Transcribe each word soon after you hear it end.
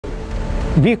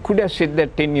We could have said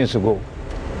that 10 years ago.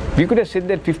 We could have said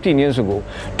that 15 years ago.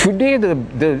 Today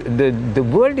the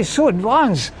world is so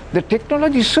advanced, the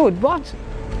technology is so advanced.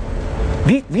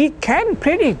 We can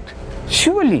predict,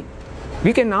 surely.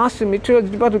 We can ask the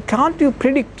meteorology department, can't you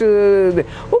predict,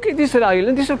 okay, this is an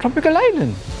island, this is a tropical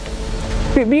island.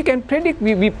 We can predict,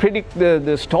 we predict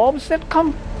the storms that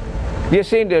come. We are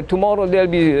saying that tomorrow there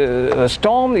will be a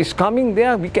storm is coming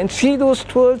there, we can see those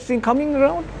swirls coming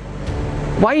around.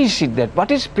 Why is it that? What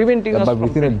is preventing us but from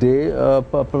within a day,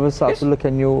 Professor Abdullah,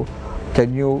 can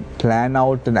you plan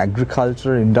out an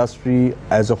agriculture industry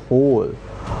as a whole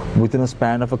within a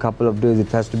span of a couple of days? It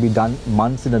has to be done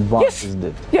months in advance, yes. Isn't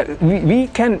it? Yeah, we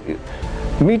can.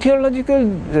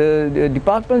 Meteorological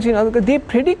departments in other countries, they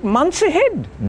predict months ahead.